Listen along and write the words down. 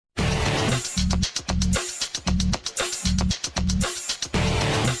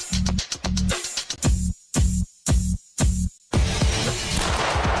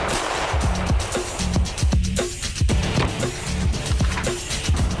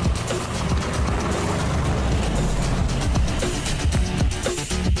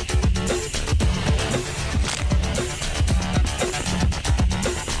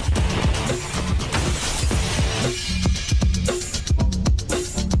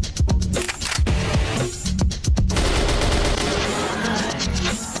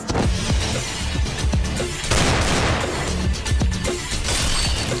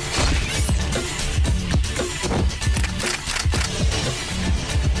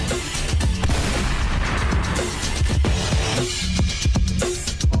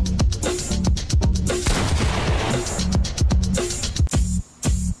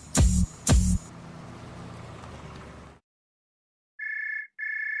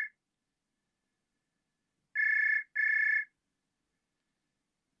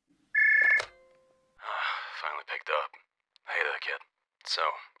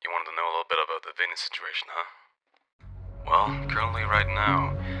about the Vinnie situation, huh? Well, currently right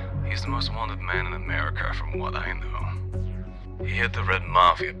now, he's the most wanted man in America from what I know. He hit the Red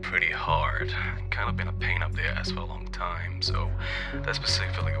Mafia pretty hard, and kind of been a pain up the ass for a long time, so they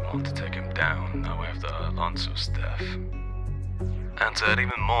specifically want to take him down now after Alonso's death. And to add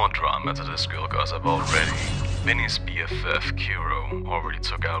even more drama to this girl gossip already, Vinnie's BFF, Kuro, already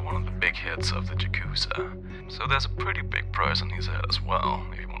took out one of the big hits of the Yakuza. So there's a pretty big price on his head as well,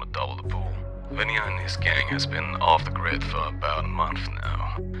 if you want to double the pool. Vinnie and his gang has been off the grid for about a month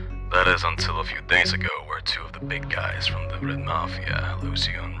now. That is until a few days ago, where two of the big guys from the Red Mafia,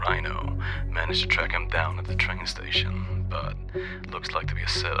 Luzio and Rino, managed to track him down at the train station. But it looks like to be a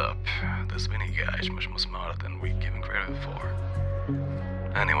setup. This Vinnie guy is much more smarter than we give him credit for.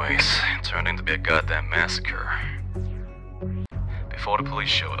 Anyways, it turned into be a goddamn massacre. Before the police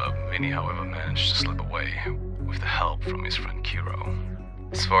showed up, Vinnie, however, managed to slip away, with the help from his friend Kuro.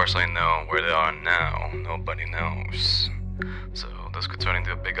 As far as I know, where they are now, nobody knows. So this could turn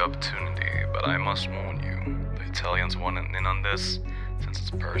into a big opportunity, but I must warn you, the Italians want in on this, since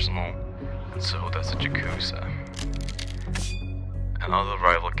it's personal, and so does the Yakuza. And other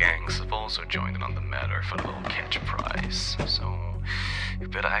rival gangs have also joined in on the matter for the little catch prize, so you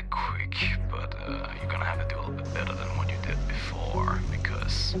better act quick, but you're gonna have to do a little bit better than what you did before,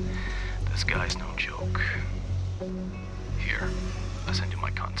 because this guy's no joke. Here, I send you my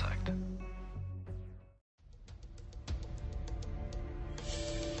contact.